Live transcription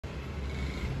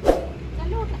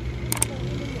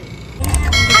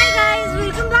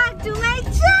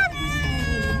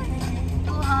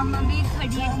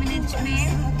38 minutes में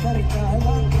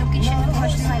location में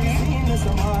पहुंचने वाले हैं,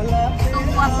 तो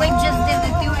वो आपको एक जस्ट दे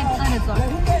देती हूँ इतना रिजॉर्ट।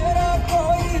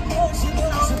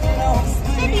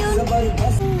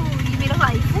 ये मेरा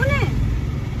आईफोन है।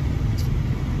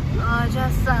 आजा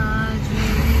साज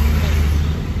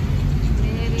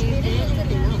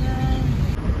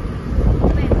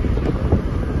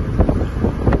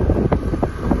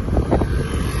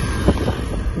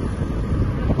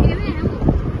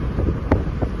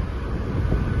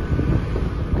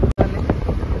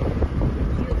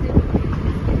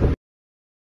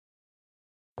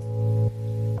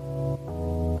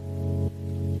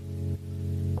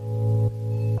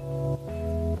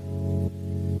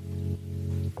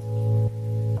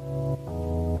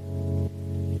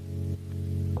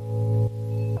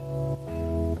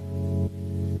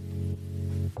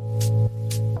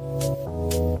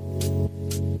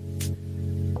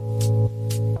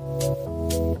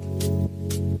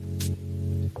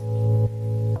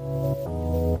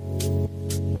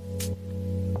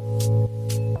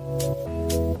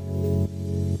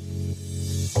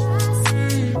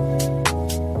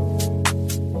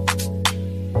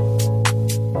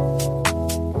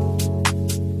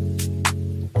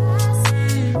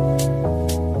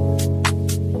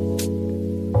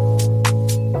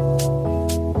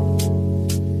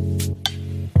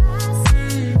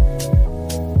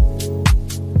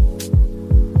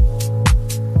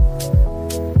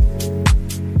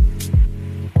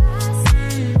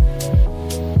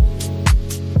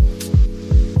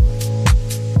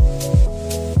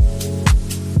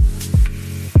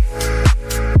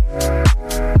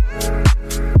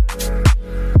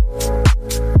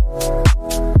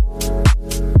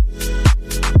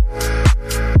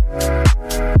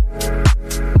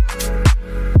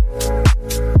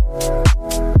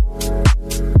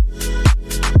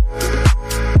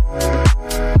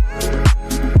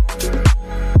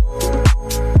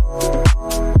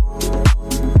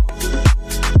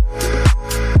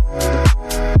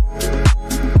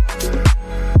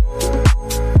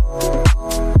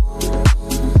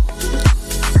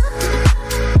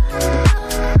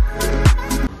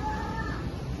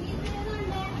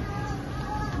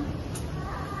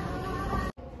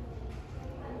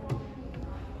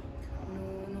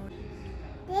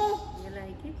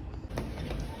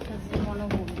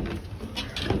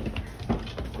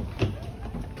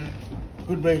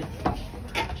Goodbye.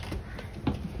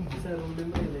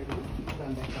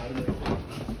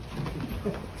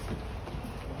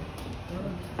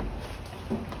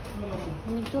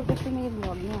 तो कैसे मेरे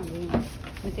ब्लॉग में आ गई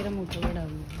मैं तेरा मोटो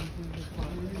डालूंगी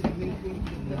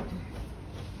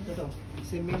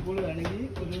സ്വിമ്മിംഗ് പൂൾ വേണമെങ്കിൽ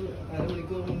ഒരു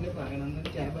അരമണിക്കൂർ മുന്നേ പറയണം.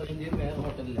 ക്യാബ് അറേഞ്ച് ചെയ്ത് വേറെ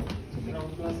ഹോട്ടലിൽ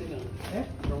ഗ്രൗണ്ട് ക്ലാസ്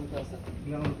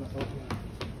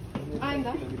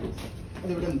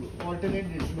അതിവിടെ ഓൾട്ടർനേറ്റ്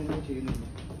ഡേറ്റ്സ് നമ്മൾ ചെയ്യുന്നുണ്ട്.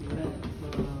 ഇവിടെ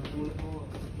നമ്മളിപ്പോൾ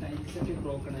ടൈൽസ് ഒക്കെ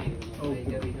ബ്രോക്കൺ ആയിരുന്നു,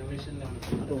 റിനോവേഷനിലാണ്.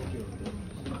 ഓക്കെ ഓക്കെ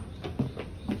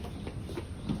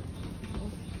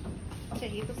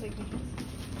चाहिए तो सही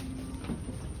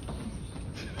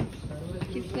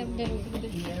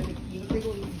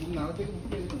നാളത്തേക്ക് ബുക്ക്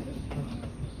ചെയ്തിട്ടുണ്ട്.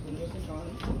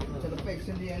 ചിലപ്പോൾ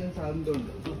എക്സ്റ്റെൻഡ് ചെയ്യാനും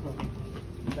സാധ്യതയുണ്ട്.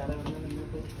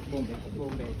 ബോംബെ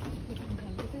ബോംബെ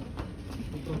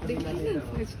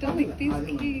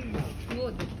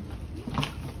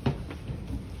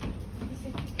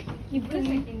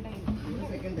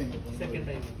സെക്കൻഡ്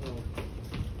ടൈം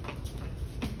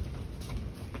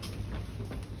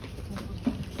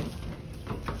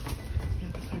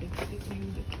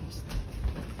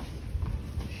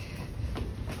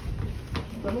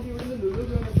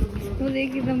तो देख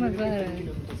कितना मजा आ रहा है.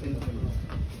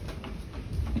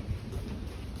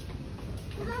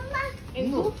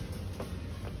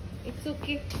 It's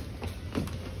okay.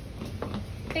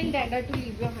 Tell Dada to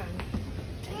leave your hand.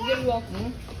 You'll walk.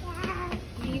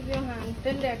 Leave your hand.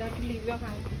 Tell Dada to leave your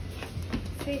hand.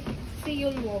 Say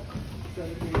you'll walk.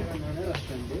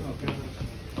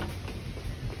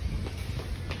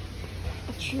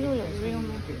 अच्छी हो लग रही हूँ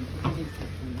मैं.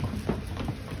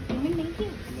 नहीं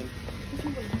किया.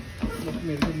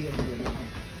 मेरे को दिया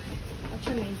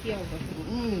अच्छा नहीं किया होगा.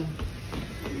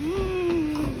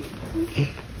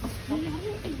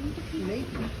 नहीं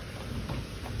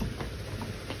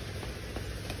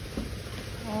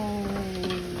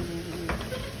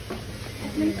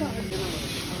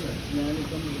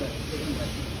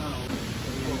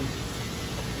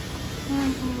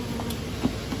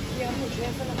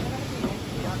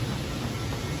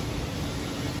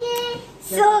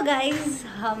So guys,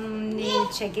 हमने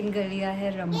चेक इन कर लिया है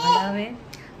रमाडा में.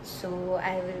 So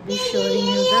I will be showing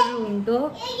you the room tour.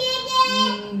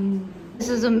 This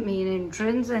is the main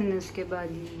entrance and इसके बाद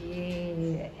ये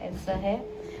ऐसा है.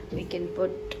 We can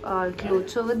put our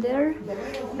clothes over there.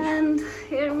 And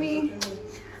hear me,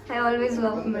 I always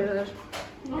love mirror.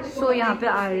 So यहाँ पे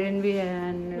iron भी है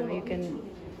and you can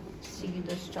see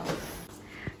the stuff.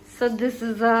 So this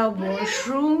is a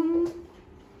washroom.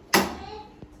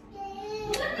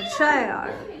 अच्छा यार,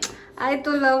 I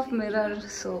too love mirror,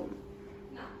 so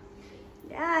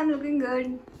yeah, I'm looking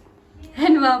good.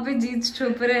 And वहाँ पे जीत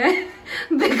छुप रहे हैं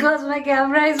because my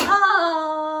camera is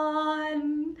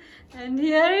on. And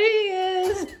here he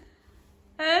is.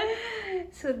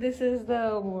 So this is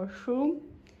the washroom.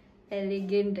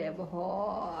 Elegant है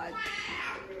बहुत.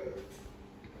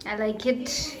 I like it.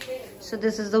 So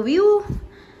this is the view.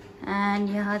 And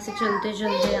यहाँ से चलते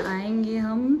चलते आएंगे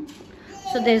हम.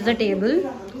 So there's the table,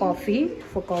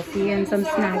 for coffee and some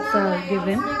snacks are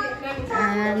given.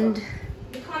 And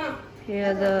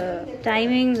here are the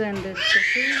timings and this is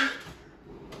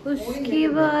the food. Uski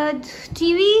baad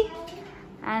TV.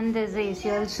 And there's the AC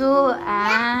also.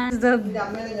 And the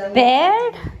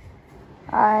bed.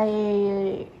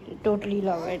 I totally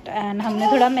love it. And हमने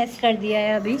थोड़ा mess कर दिया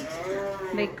है अभी.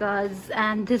 Because,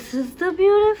 and this is the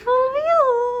beautiful view.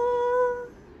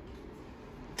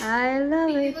 I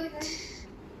love it.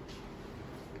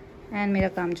 And मेरा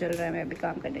काम चल रहा है, मैं अभी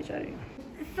काम करने जा रही हूँ.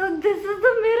 So this is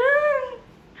the mirror.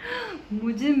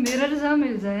 मुझे मिरर जहाँ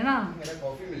मिल जाए ना, मेरा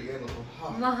कॉफी मिल गया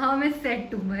वहाँ मैं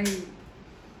सेट हूँ भाई.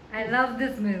 I love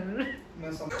this mirror.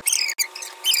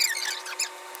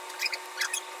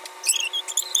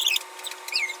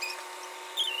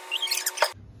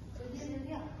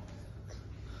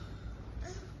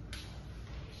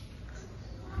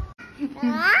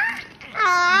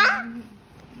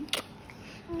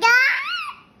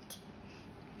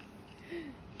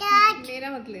 मेरा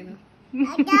मत लेना.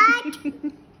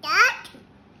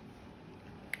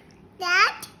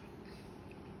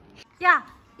 क्या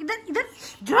इधर इधर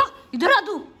इधर आ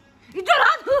तू, इधर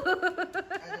आ तू.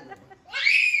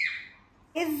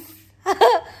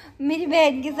 मेरी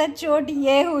बहन के साथ चोट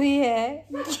ये हुई है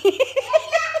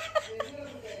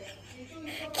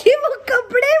कि वो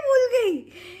कपड़े भूल गई.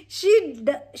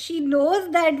 She knows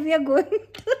that we are going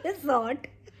to resort.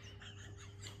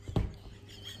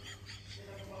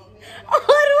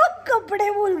 और वो कपड़े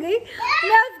भूल गई.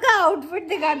 मैं उसका आउटफिट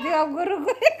दिखाती हूँ आपको,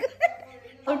 रुको.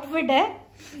 आउटफिट है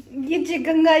ये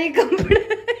चिकनकारी कपड़े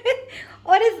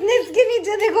और इसने इसके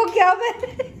नीचे देखो क्या पहने.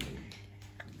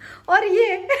 और ये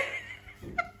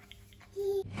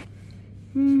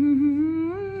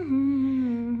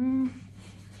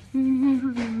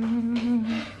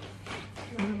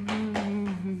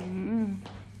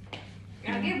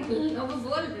आगे बोल.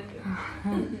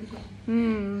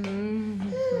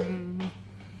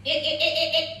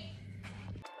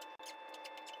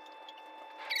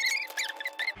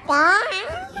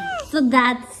 So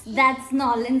that's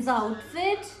Nolan's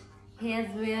outfit. He has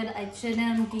wear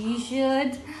H&M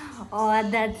t-shirt, or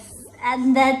that's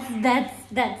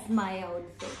my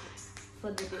outfit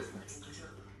for the day.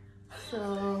 So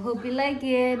hope you like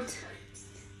it.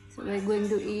 So we're going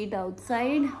to eat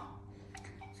outside.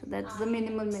 So that's the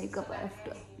minimal makeup I have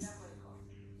done.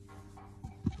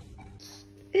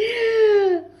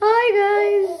 Hi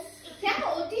guys. क्या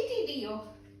OTT हो?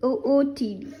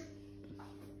 OOTD.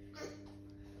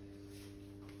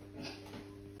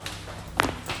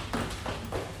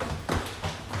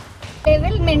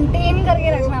 Level maintain करके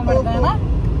रखना पड़ता है ना.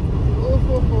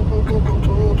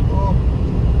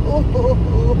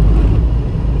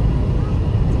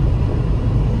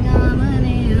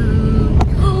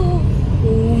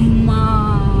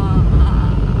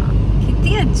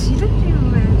 कितनी अच्छी लग रही हूँ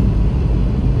मैं.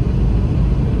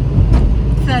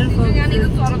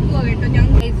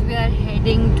 We are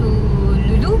heading to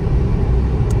Lulu.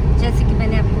 जैसे कि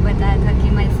मैंने आपको बताया था कि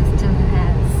my sister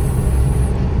has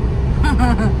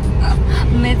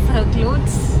missed her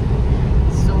clothes,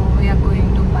 so we are going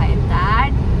to buy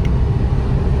that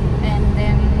and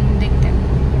then देखते हैं.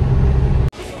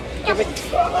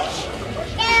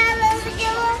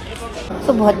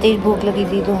 तो बहुत तेज भूख लगी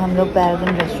थी तो हम लोग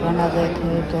पैरागन रेस्टोरेंट आ गए थे.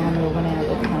 तो हम लोगों ने यहाँ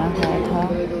पे खाना खाया था.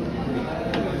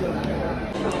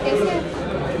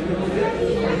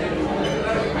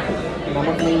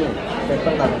 नमक नहीं है,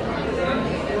 पेपर डालो.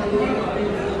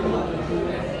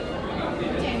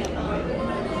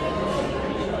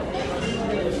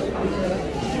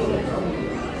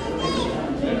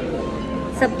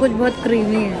 सब कुछ बहुत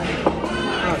क्रीमी है.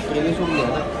 हाँ, क्रीमी सूप लिया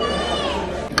था.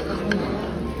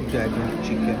 जैकेट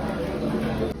चिकन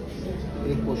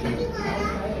एक पोर्शन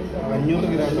अन्यों तो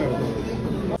गिरा दो.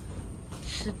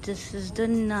 So this is the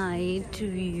night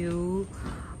view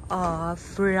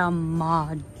of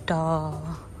Ramada.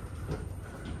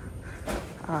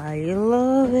 I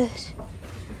love it.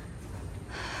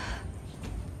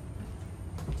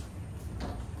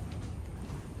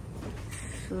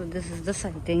 So this is the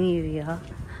sighting area,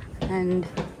 and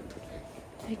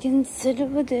I can sit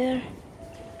over there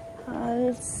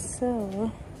also.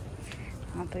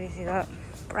 यहाँ पे किसी का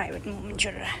प्राइवेट मूवमेंट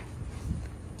चल रहा है.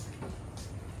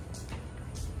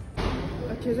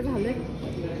 अच्छे से खा ले.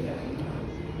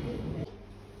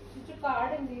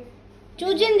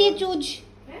 चूज इन दी चूज.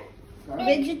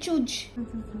 Veg choose.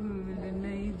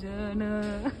 नहीं जाना.